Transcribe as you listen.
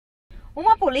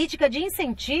Uma política de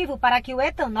incentivo para que o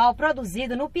etanol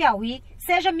produzido no Piauí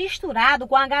seja misturado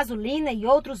com a gasolina e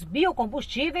outros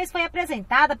biocombustíveis foi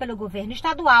apresentada pelo governo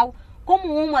estadual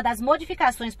como uma das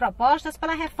modificações propostas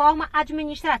pela reforma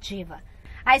administrativa.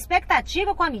 A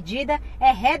expectativa com a medida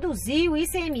é reduzir o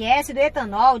ICMS do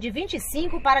etanol de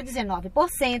 25% para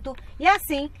 19% e,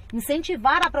 assim,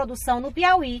 incentivar a produção no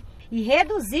Piauí e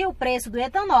reduzir o preço do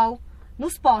etanol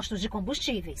nos postos de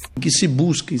combustíveis. Que se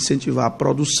busca incentivar a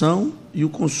produção e o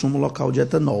consumo local de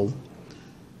etanol,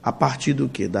 a partir do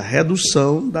quê? Da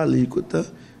redução da alíquota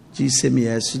de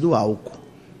ICMS do álcool.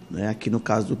 Aqui no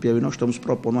caso do Piauí nós estamos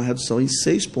propondo uma redução em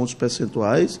 6 pontos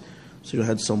percentuais, ou seja, uma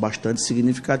redução bastante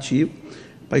significativa,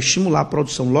 para estimular a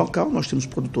produção local. Nós temos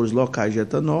produtores locais de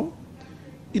etanol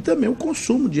e também o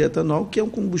consumo de etanol, que é um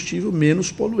combustível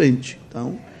menos poluente.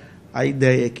 Então, a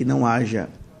ideia é que não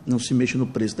se mexa no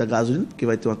preço da gasolina, porque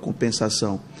vai ter uma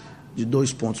compensação de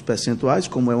 2 pontos percentuais,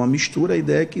 como é uma mistura, a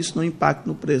ideia é que isso não impacte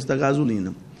no preço da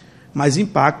gasolina, mas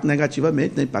impacte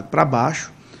negativamente, impacte para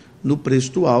baixo no preço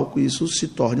do álcool, e isso se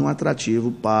torne um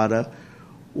atrativo para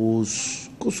os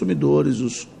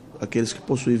consumidores, aqueles que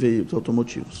possuem veículos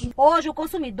automotivos. Hoje o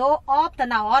consumidor opta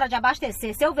na hora de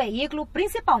abastecer seu veículo,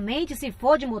 principalmente se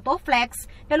for de motor flex,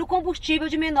 pelo combustível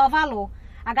de menor valor.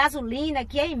 A gasolina,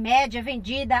 que é em média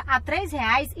vendida a R$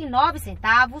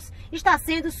 3,09, está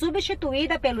sendo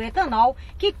substituída pelo etanol,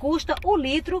 que custa o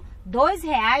litro R$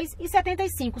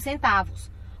 2,75.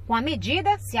 Com a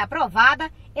medida, se aprovada,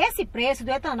 esse preço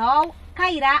do etanol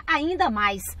cairá ainda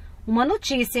mais. Uma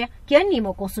notícia que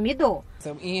anima o consumidor.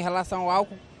 Em relação ao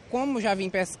álcool, como já vi em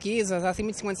pesquisas,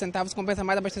 acima de 50 centavos compensa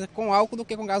mais abastecer com álcool do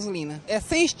que com gasolina.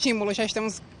 Sem estímulo, já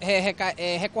estamos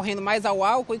recorrendo mais ao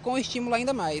álcool, e com estímulo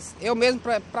ainda mais. Eu mesmo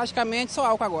praticamente sou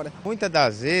álcool agora. Muitas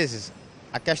das vezes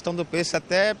a questão do preço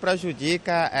até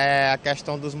prejudica a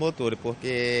questão dos motores,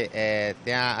 porque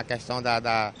tem a questão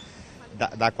da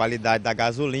qualidade da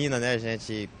gasolina, né,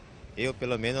 gente? Eu,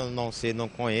 pelo menos, não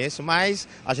conheço, mas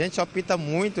a gente opta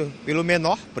muito pelo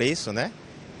menor preço, né?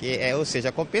 Ou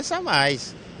seja, compensa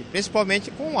mais, e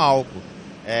principalmente com álcool.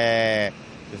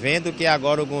 Vendo que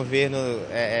agora o governo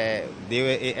deu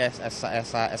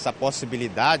essa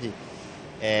possibilidade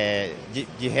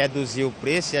de reduzir o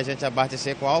preço e a gente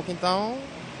abastecer com álcool, então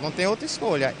não tem outra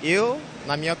escolha.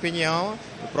 Na minha opinião,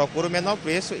 eu procuro o menor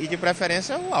preço e de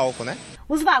preferência o álcool, né?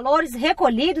 Os valores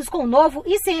recolhidos com o novo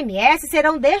ICMS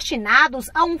serão destinados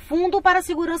a um fundo para a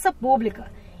segurança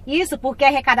pública. Isso porque a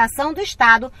arrecadação do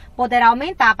Estado poderá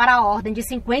aumentar para a ordem de R$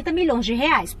 50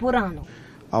 milhões por ano.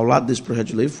 Ao lado desse projeto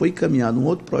de lei foi encaminhado um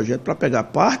outro projeto para pegar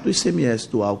parte do ICMS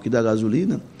do álcool e da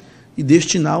gasolina e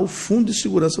destinar ao Fundo de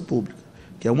Segurança Pública,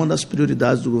 que é uma das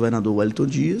prioridades do governador Wellington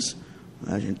Dias.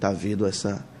 A gente está vendo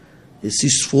esse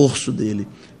esforço dele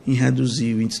em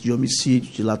reduzir o índice de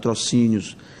homicídios, de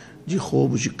latrocínios, de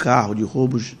roubos de carro, de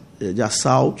roubos de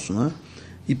assaltos, né?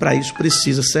 E para isso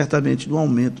precisa certamente do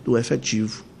aumento do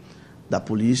efetivo da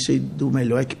polícia e do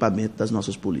melhor equipamento das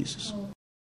nossas polícias.